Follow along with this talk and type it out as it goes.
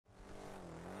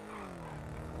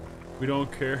We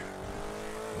don't care.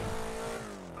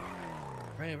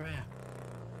 Right.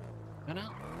 Run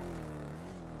out.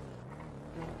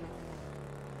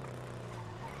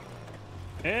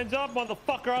 Hands up,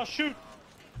 motherfucker! I'll shoot.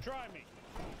 Try me.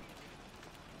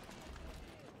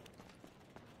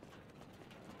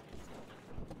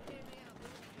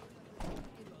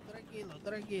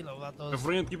 Tranquilo, My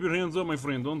friend, keep your hands up, my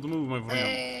friend. Don't move, my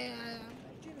friend.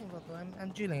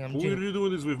 I'm chilling. Who are you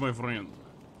doing this with, my friend?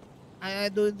 I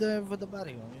do it for the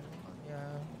barrio.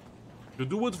 Yeah. You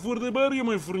do it for the barrio,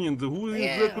 my friend. Who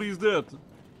exactly is that?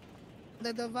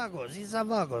 The vagos. It's a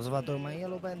vagos, vato. My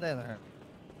yellow bandana.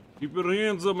 Keep your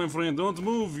hands up, my friend. Don't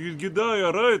move. You die,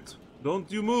 alright?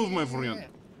 Don't you move, my friend.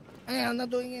 Hey, I'm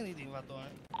not doing anything, vato.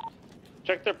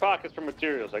 Check their pockets for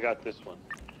materials. I got this one.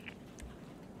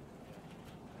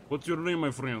 What's your name, my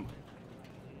friend?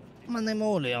 My name is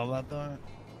Julio, vato.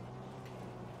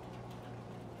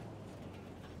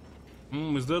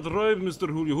 Is that right, Mr.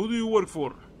 Julio? Who do you work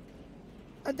for?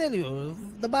 I tell you,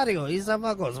 the barrio is a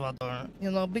vagos, vato.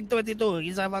 You know, Big 22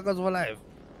 is a vagos for life.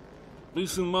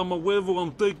 Listen, Mama Huevo,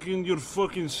 I'm taking your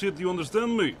fucking shit. You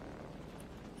understand me?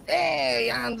 Hey,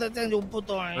 I understand you,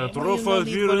 puto. It's rough out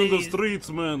here in the streets,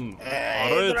 man.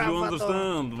 Alright, you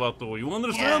understand, vato. You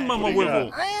understand, Mama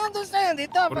Huevo? I understand.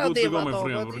 It's tough We're out good to there, go, my vato.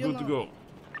 friend. We're good to go.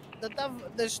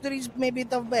 The streets may be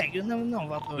tough back. You never know,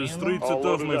 vato. The streets are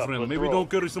tough, my friend. Maybe don't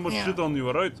carry so much shit on you,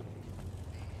 alright?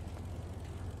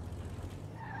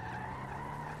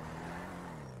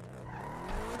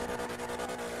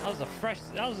 That was a fresh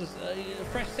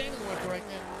sailing worker right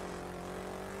there.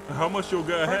 How much your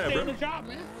guy have, bro? First day on the job,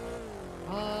 man.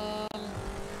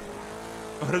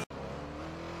 Alright,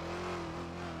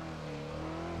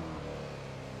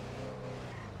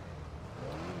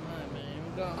 man, here we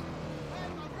go.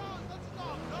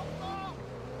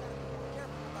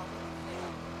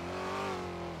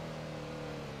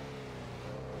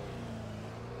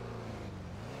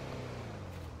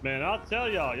 Man, I'll tell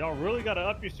y'all really gotta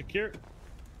up your security.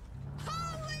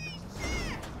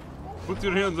 put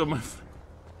your hands up, my friend.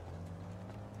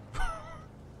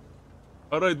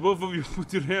 Alright, both of you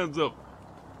put your hands up.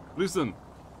 Listen,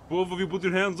 both of you put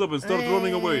your hands up and start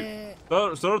running away.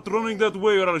 Start running that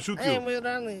way or I'll shoot you. Hey, we're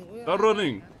running. Start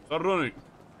running. Start running.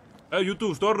 Hey, you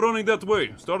two, start running that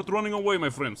way. Start running away, my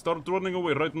friend. Start running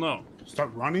away right now.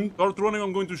 Start running? Start running,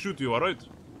 I'm going to shoot you, alright?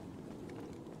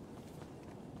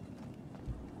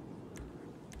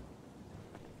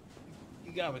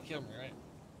 You gotta kill me, right?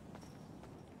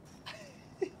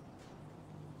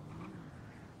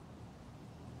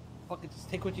 Fuck it, just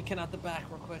take what you can out the back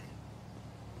real quick.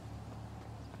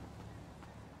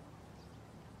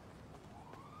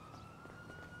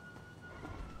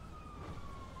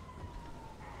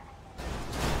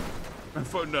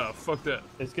 Fuck that.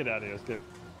 Let's get out of here. Let's get.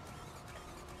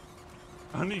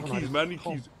 I need keys, man. I need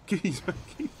keys. Keys, man.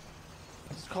 Keys.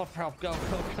 Just call for help. Go.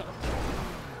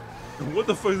 What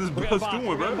the fuck is this bus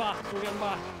doing, bro? We're getting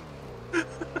boxed.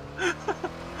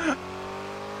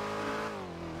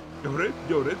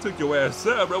 Yo, they took your ass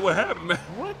out, bro. What happened, man?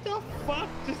 What the fuck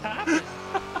just happened?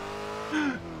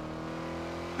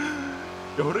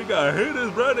 Yo, they got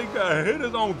hitters, bro. They got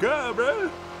hitters on God, bro.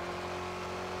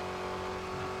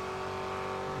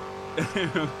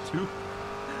 Damn,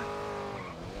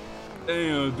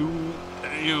 dude.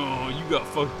 Damn, you got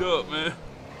fucked up, man.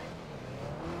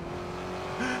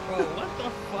 Bro, what the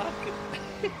fuck?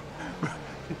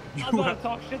 I'm about to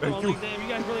talk shit to all these damn. You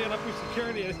guys really got up your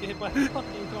security. Let's get hit by a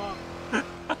fucking car.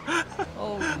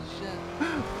 Holy shit.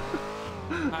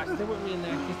 Alright, stay with me in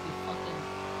there in case they fucking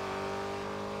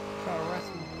try to arrest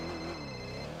me.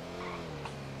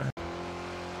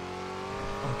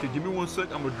 Okay, give me 1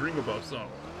 sec. I'm gonna dream about something.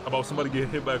 About somebody getting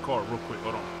hit by a car real quick.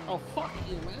 Hold on. Oh, fuck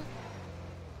you, man.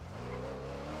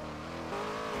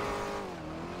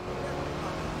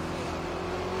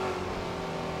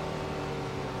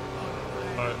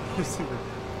 Alright, let's see.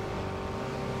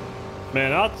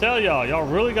 Man, I'll tell y'all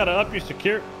really gotta up your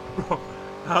security. Bro,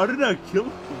 how did I kill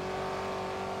him?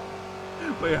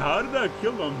 Wait, how did I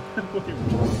kill him? Wait,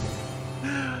 what?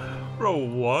 Bro,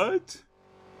 what?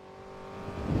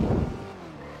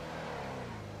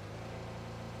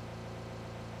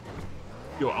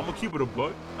 Yo, I'm gonna keep it a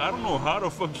buck. I don't know how the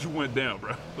fuck you went down,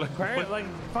 bro. Like, Like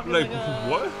fucking like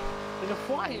what? Like a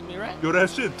fly hit me, right? Yo, that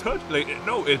shit touched. Like,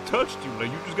 no, it touched you. Like,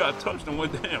 you just got touched and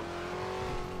went down.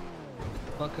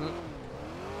 Fucking up.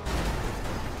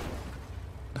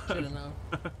 Should've known.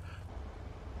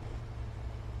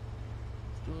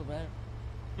 Do it back.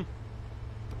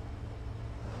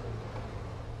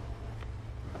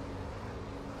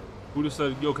 Who just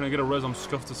said, yo, can I get a res? I'm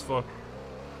scuffed as fuck.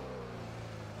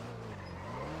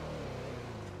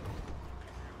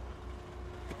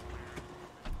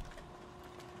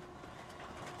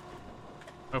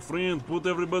 My friend, put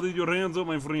everybody your hands up,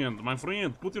 my friend. My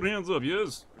friend, put your hands up,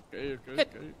 yes? Okay.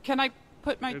 Can I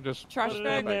put my You're just- trash Put it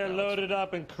bag? in there, load it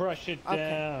up, and crush it Okay.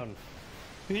 down.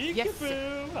 Yes,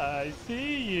 Peekaboo, I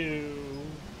see you.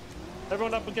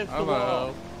 Everyone up against the Hello.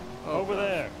 wall. Oh, Over God.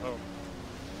 there. Oh.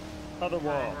 Other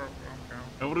wall.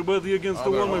 Everybody against the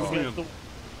Oh, wall, my no. friend. Against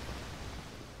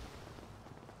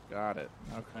the- Got it.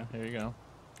 Okay, here you go.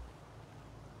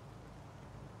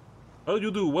 How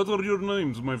you do? What are your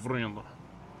names, my friend?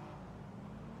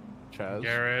 Chaz.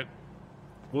 Garrett.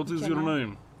 What is your Jenna.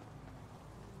 name?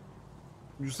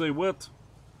 You say what?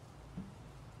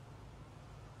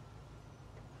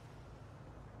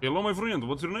 Hello, my friend.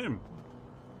 What's your name?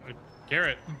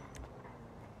 Garrett.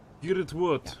 Garrett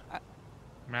what?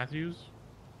 Matthews.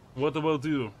 What about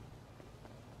you?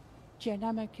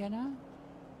 Jenna McKenna?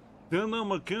 Jenna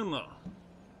McKenna.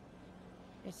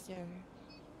 Yes, sir.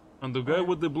 And the guy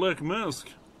with the black mask.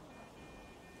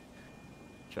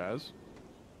 Chaz.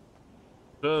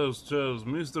 Chaz,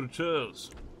 Mr.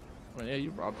 Chaz. Well, yeah, you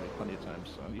robbed me plenty of times,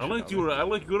 so you I should like know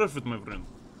me. your outfit, my friend.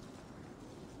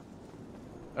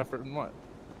 Effort in what?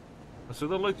 I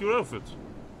said I like your outfit.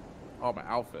 Oh, my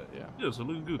outfit, yeah. Yes, I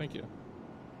look good. Thank you.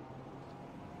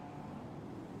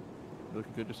 You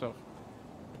looking good yourself?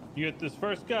 You get this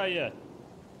first guy yet?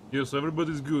 Yes,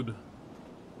 everybody's good.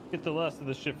 Get the last of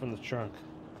the shit from the trunk.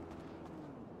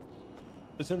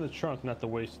 It's in the trunk, not the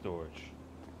waste storage.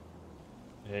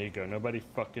 There you go. Nobody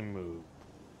fucking move.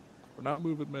 We're not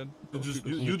moving, man. You Don't just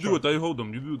shoot us. you do it. I hold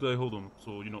them. You do it. I hold them.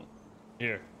 So you know.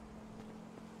 Here.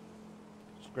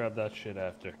 Just grab that shit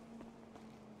after.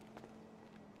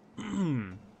 All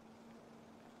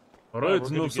we're right,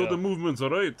 good no to so go. the movements. All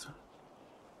right.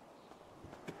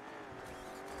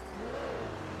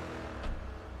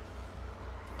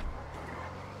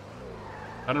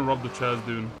 I didn't rob the Chaz,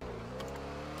 dude.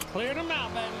 Cleared them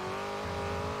out, baby.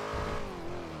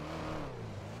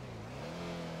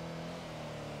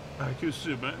 Ah, good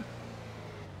shit, man.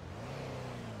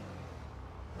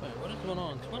 Wait, what is going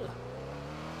on Twitter?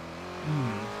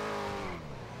 Hmm.